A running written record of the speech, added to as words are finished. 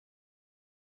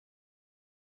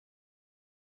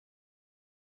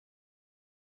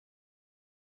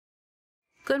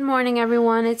Good morning,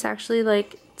 everyone. It's actually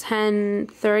like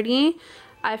 10:30.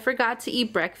 I forgot to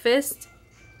eat breakfast,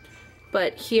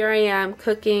 but here I am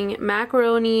cooking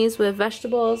macaronis with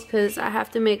vegetables because I have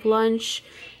to make lunch,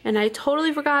 and I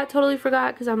totally forgot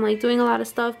because I'm like doing a lot of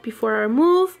stuff before our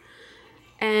move,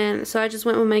 and so I just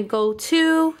went with my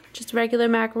go-to, just regular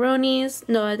macaronis.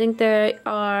 No, I think they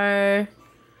are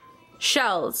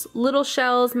shells, little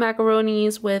shells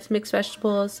macaronis with mixed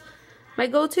vegetables. My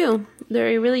go-to.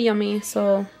 They're really yummy,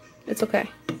 so it's okay.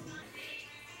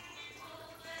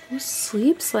 Who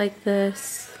sleeps like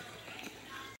this?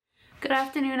 Good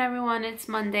afternoon, everyone. It's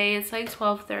Monday. It's like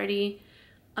 12:30.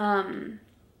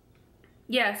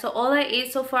 Yeah, so all I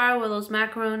ate so far were those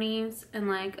macaronis and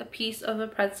like a piece of a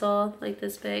pretzel, like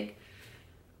this big,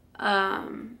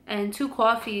 and 2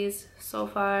 coffees so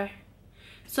far.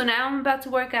 So now I'm about to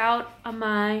work out on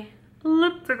my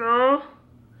elliptical.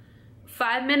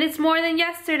 5 minutes more than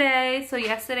yesterday. So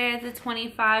yesterday I did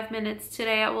 25 minutes.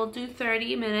 Today I will do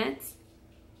 30 minutes.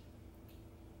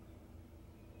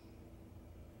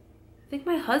 I think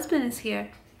my husband is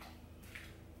here.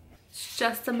 It's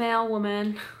just a male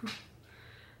woman.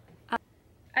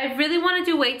 I really want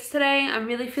to do weights today. I'm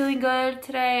really feeling good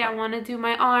today. I want to do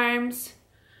my arms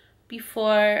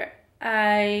before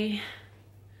the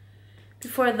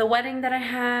wedding that I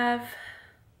have.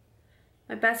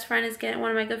 My best friend is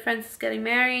one of my good friends is getting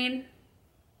married,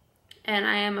 and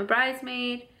I am a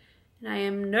bridesmaid, and I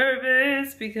am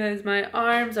nervous because my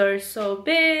arms are so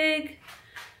big,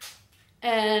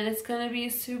 and it's gonna be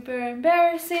super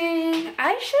embarrassing.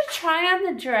 I should try on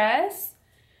the dress,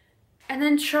 and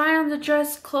then try on the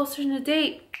dress closer to the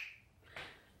date.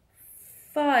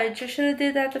 Fudge, I should have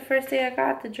did that the first day I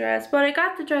got the dress, but I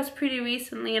got the dress pretty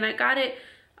recently, and I got it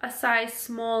a size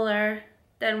smaller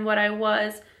than what I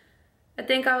was. I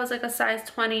think I was like a size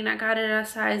 20 and I got it a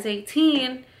size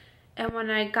 18, and when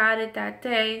I got it that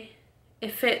day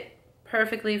it fit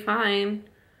perfectly fine,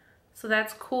 so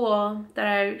that's cool that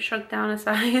I shrunk down a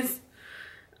size.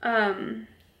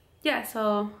 Yeah,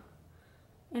 so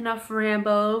enough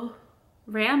enough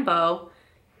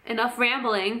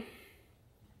rambling,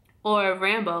 or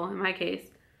Rambo in my case.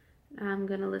 I'm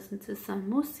gonna listen to some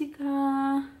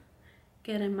música,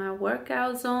 get in my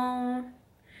workout zone.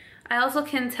 I also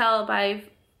can tell by,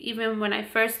 even when I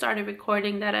first started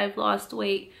recording, that I've lost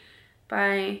weight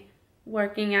by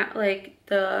working out, like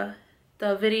the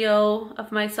video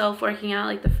of myself working out,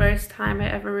 like the first time I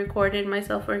ever recorded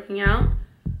myself working out.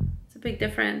 It's a big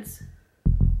difference.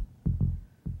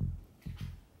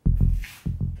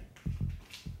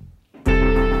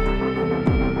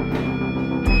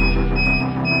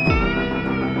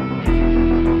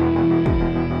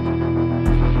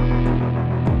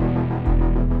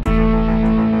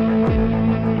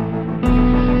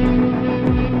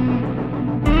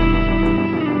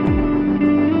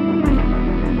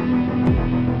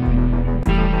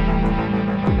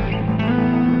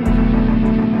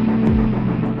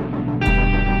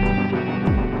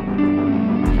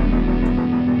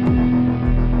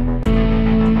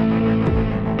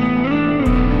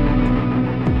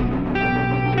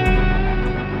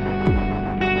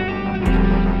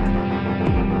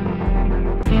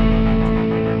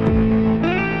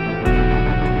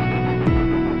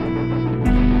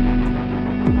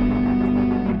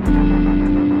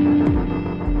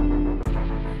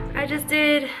 I just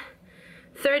did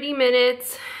 30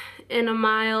 minutes in a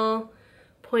mile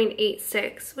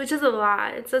 0.86, which is a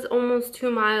lot. It says almost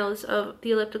 2 miles of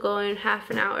the elliptical in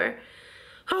half an hour.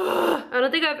 I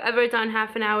don't think I've ever done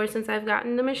half an hour since I've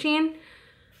gotten the machine.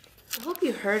 I hope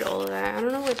you heard all of that. I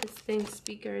don't know where this thing's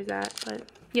speaker is at, but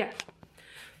yeah.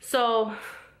 So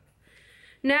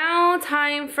now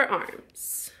time for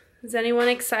arms. Is anyone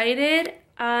excited?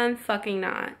 I'm fucking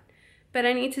not. But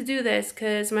I need to do this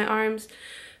because my arms,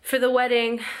 for the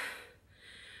wedding,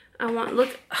 I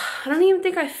don't even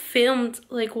think I filmed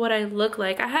like what I look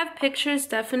like. I have pictures,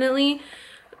 definitely.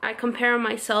 I compare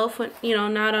myself when, you know,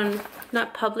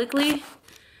 not publicly,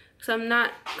 so I'm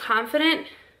not confident.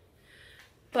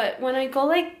 But when I go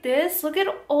like this, look at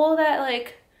all that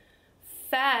like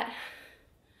fat,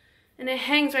 and it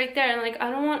hangs right there, and like I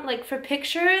don't want, like, for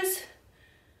pictures,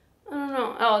 I don't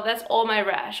know. Oh, that's all my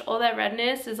rash. All that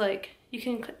redness is like, you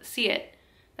can see it.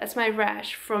 That's my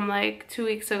rash from like 2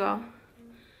 weeks ago.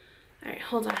 All right,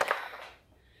 hold on.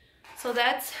 So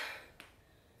that's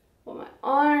what my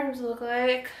arms look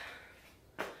like.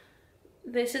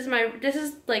 This is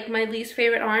like my least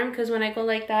favorite arm, because when I go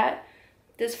like that,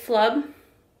 this flub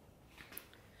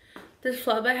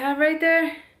I have right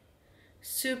there,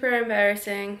 super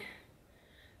embarrassing.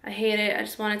 I hate it. I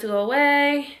just want it to go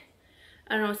away.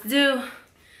 I don't know what to do.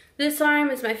 This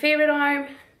arm is my favorite arm.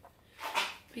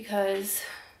 because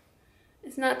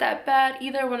it's not that bad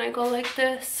either when I go like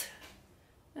this.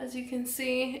 As you can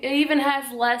see, it even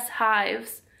has less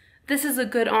hives. This is a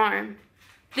good arm.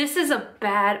 This is a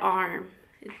bad arm.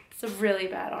 It's a really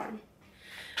bad arm.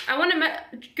 I want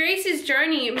to Gracie's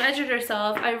Journey measured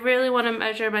herself. I really want to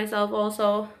measure myself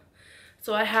also,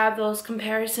 so I have those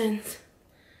comparisons.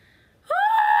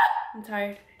 I'm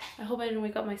tired. I hope I didn't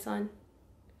wake up my son.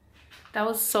 That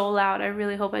was so loud. I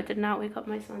really hope I did not wake up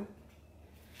my son.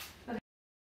 Okay.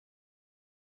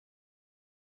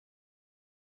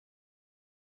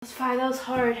 That was 5. That was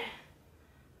hard.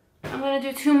 I'm gonna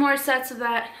do 2 more sets of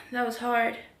that. That was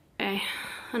hard. Okay,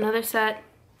 another set.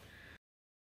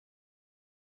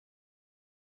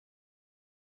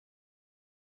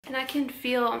 And I can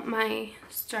feel my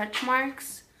stretch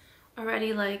marks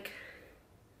already like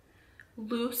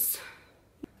loose.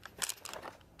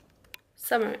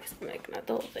 Summarize, like not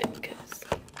the whole thing, because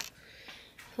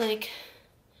like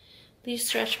these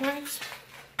stretch marks,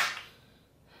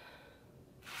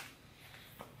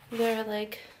 they're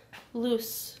like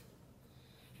loose.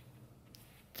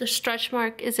 The stretch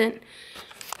mark isn't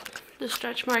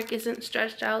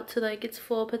stretched out to like its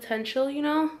full potential, you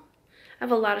know? I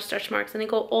have a lot of stretch marks and they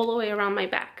go all the way around my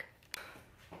back.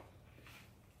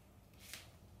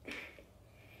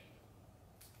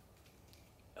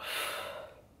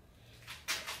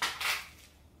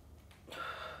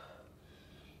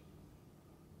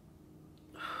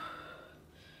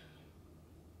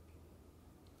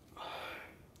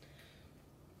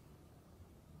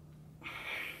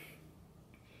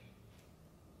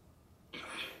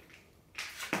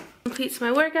 Completes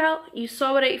my workout. You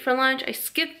saw what I ate for lunch. I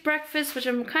skipped breakfast, which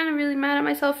I'm kind of really mad at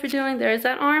myself for doing. There's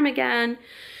that arm again.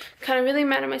 Kind of really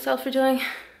mad at myself for doing.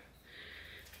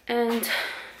 And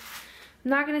I'm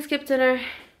not gonna skip dinner.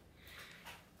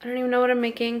 I don't even know what I'm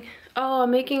making. Oh,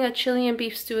 I'm making a Chilean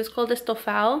beef stew. It's called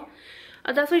estofado.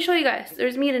 I'll definitely show you guys.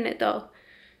 There's meat in it though.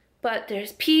 But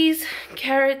there's peas,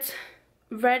 carrots,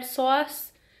 red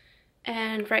sauce,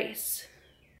 and rice.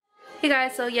 Hey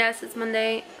guys, so yes, it's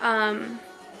Monday.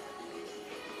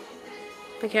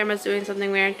 My camera's doing something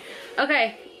weird.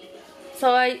 Okay,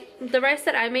 so the rice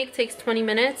that I make takes 20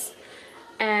 minutes,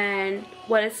 and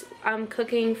I'm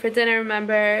cooking for dinner,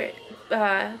 remember,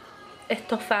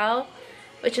 estofado,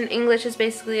 which in English is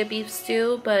basically a beef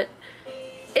stew, but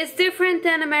it's different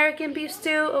than American beef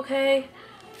stew, okay?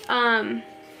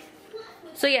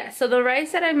 So yeah, so the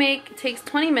rice that I make takes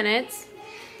 20 minutes.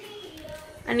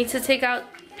 I need to take out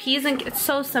peas and it's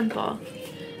so simple.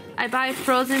 I buy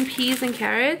frozen peas and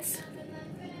carrots.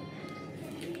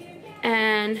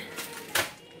 And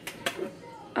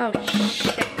oh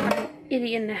shit, I'm an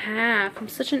idiot and a half. I'm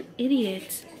such an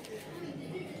idiot.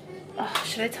 Oh,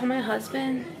 should I tell my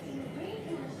husband?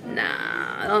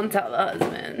 Nah, don't tell the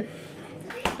husband.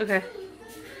 Okay.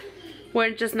 We're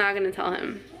just not gonna tell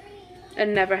him. It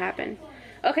never happened.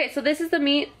 Okay, so this is the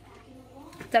meat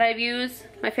that I've used.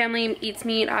 My family eats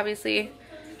meat, obviously.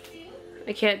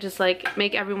 I can't just like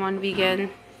make everyone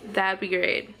vegan. That'd be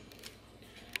great.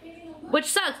 Which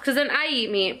sucks, because then I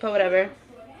eat meat, but whatever.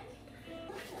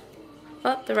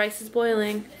 Oh, the rice is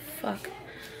boiling. Fuck.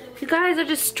 You guys are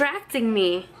distracting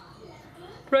me.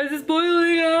 Rice is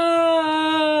boiling.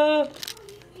 Ah!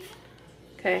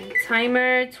 Okay,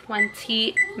 timer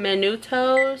 20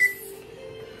 minutos.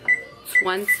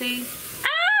 20. Ah!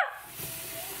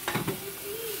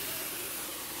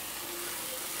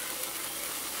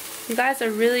 You guys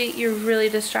are you're really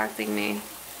distracting me.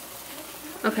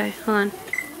 Okay, hold on.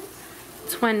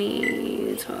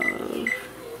 20, 12.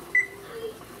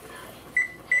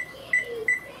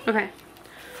 Okay,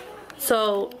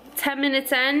 so 10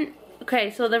 minutes in. Okay,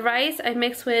 so the rice I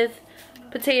mix with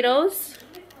potatoes,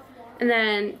 and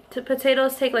then the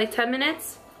potatoes take like 10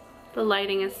 minutes. The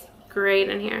lighting is great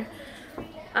in here.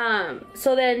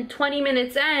 So then 10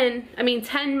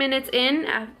 minutes in,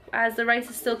 as the rice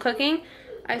is still cooking,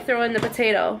 I throw in the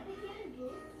potato.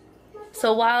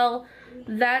 So while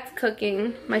that's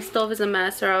cooking, my stove is a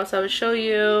mess, or else I would show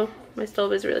you. My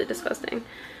stove is really disgusting.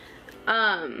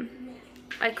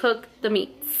 I cook the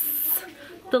meats,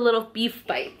 the little beef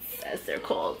bites as they're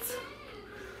called.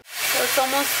 So it's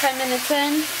almost 10 minutes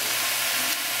in.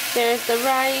 There's the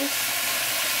rice.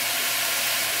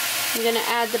 I'm gonna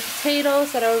add the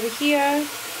potatoes that are over here,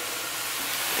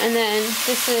 and then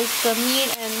this is the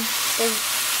meat and the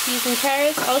peas and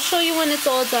carrots. I'll show you when it's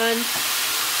all done,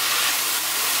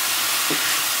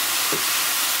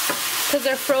 because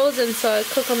they're frozen, so I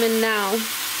cook them in now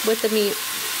with the meat.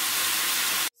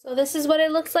 So this is what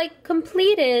it looks like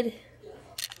completed.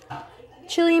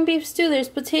 Chilean beef stew. There's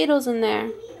potatoes in there.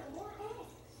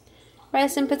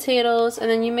 Rice and potatoes, and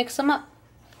then you mix them up.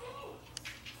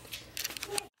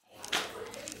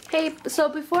 Okay, so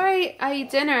before I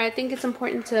eat dinner, I think it's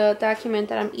important to document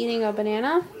that I'm eating a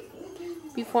banana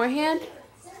beforehand,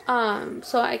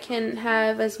 so I can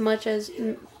have as much as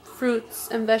fruits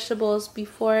and vegetables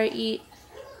before I eat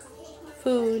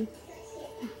food.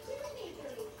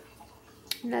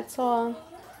 And that's all.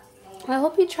 I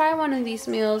hope you try one of these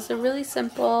meals. They're really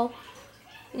simple.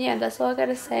 Yeah, that's all I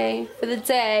gotta say for the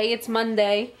day. It's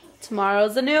Monday.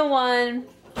 Tomorrow's a new one.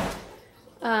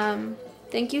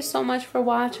 Thank you so much for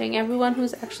watching, everyone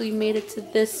who's actually made it to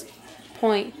this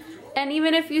point. And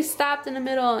even if you stopped in the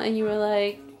middle and you were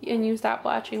like, and you stopped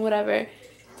watching, whatever,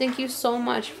 thank you so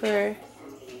much for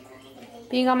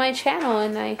being on my channel,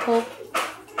 and I hope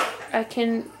I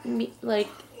can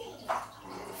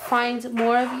find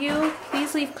more of you.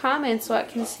 Please leave comments so I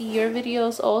can see your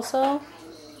videos also,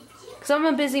 because I'm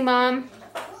a busy mom,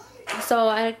 so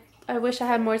I wish I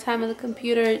had more time on the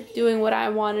computer doing what I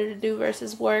wanted to do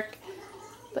versus work.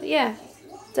 But yeah,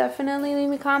 definitely leave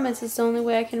me comments. It's the only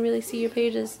way I can really see your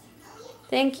pages.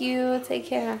 Thank you. Take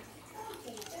care.